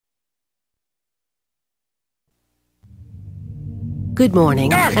Good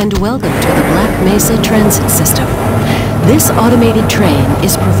morning, and welcome to the Black Mesa Transit System. This automated train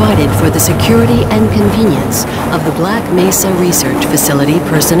is provided for the security and convenience of the Black Mesa Research Facility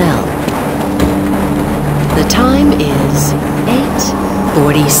personnel. The time is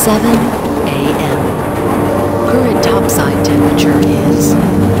 8:47 a.m. Current topside temperature is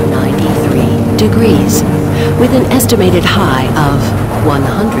 93 degrees, with an estimated high of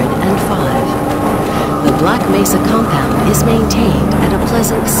 105. The Black Mesa compound is maintained at a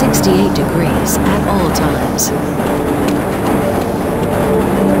pleasant 68 degrees at all times.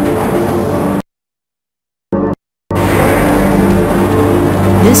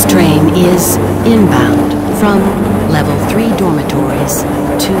 This train is inbound from Level 3 dormitories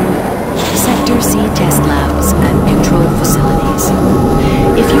to Sector C test labs and control facilities.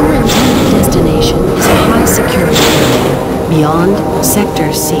 If your intended destination is a high security area beyond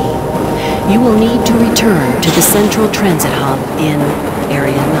Sector C, you will need to return to the Central Transit Hub in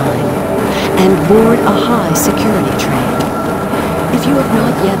Area 9 and board a high security train. If you have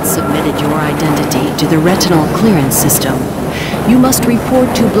not yet submitted your identity to the retinal clearance system, you must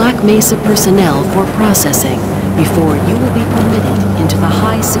report to Black Mesa personnel for processing before you will be permitted into the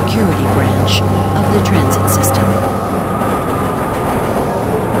high security branch of the transit system.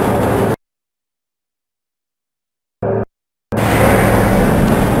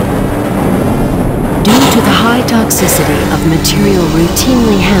 Due to the high toxicity of material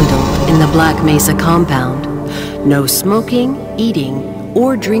routinely handled in the Black Mesa compound, no smoking, eating,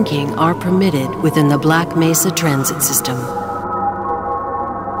 or drinking are permitted within the Black Mesa transit system.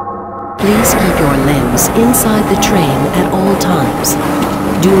 Please keep your limbs inside the train at all times.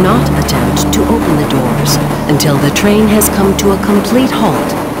 Do not attempt to open the doors until the train has come to a complete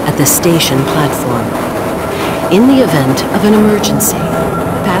halt at the station platform. In the event of an emergency,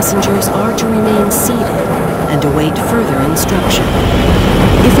 passengers are to remain seated and await further instruction.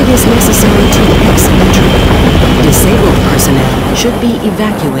 If it is necessary to exit the train, disabled personnel should be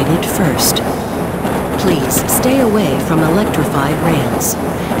evacuated first. Please stay away from electrified rails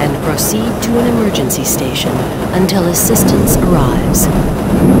and proceed to an emergency station until assistance arrives.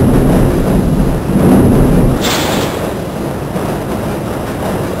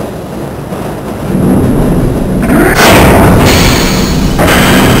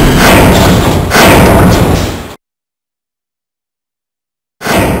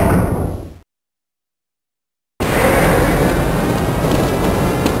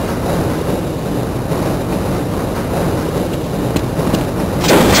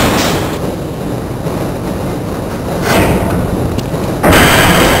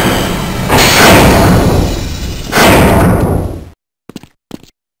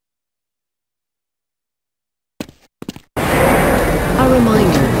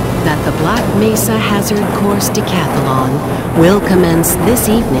 Mesa Hazard Course Decathlon will commence this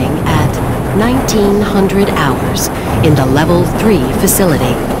evening at 1900 hours in the Level 3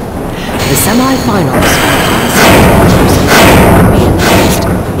 facility. The semi-finals will be announced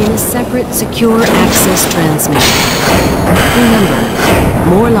in a separate secure access transmission. Remember,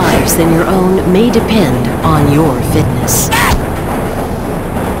 more lives than your own may depend on your fitness.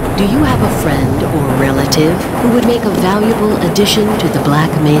 Do you have a friend or relative who would make a valuable addition to the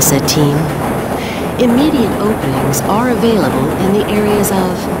Black Mesa team? Immediate openings are available in the areas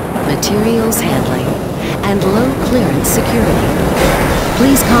of materials handling and low clearance security.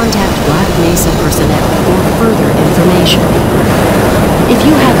 Please contact Black Mesa personnel for further information. If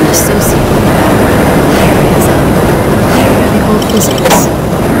you have an associated background in the areas of theoretical physics,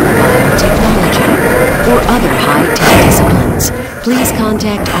 biotechnology, or other high-tech disciplines, please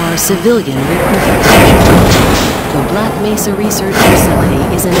contact our civilian recruitment division. The Black Mesa Research Facility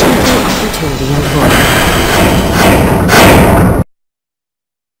is an equal opportunity employer.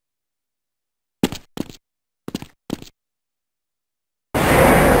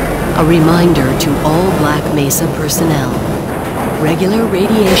 A reminder to all Black Mesa personnel. Regular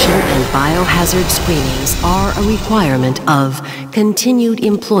radiation and biohazard screenings are a requirement of continued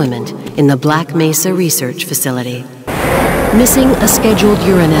employment in the Black Mesa Research Facility. Missing a scheduled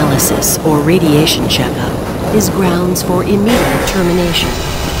urinalysis or radiation checkup is grounds for immediate termination.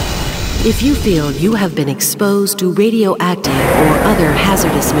 If you feel you have been exposed to radioactive or other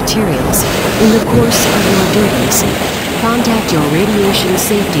hazardous materials in the course of your duties, contact your radiation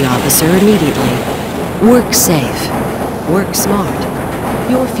safety officer immediately. Work safe. Work smart.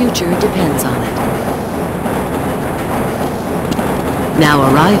 Your future depends on it. Now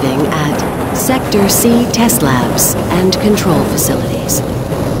arriving at Sector C test labs and control facilities.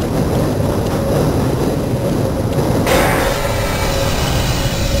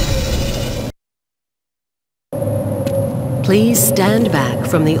 Please stand back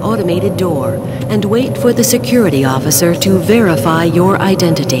from the automated door and wait for the security officer to verify your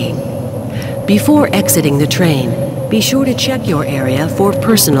identity. Before exiting the train, be sure to check your area for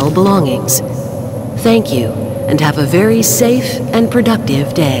personal belongings. Thank you, and have a very safe and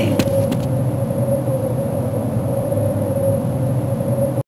productive day.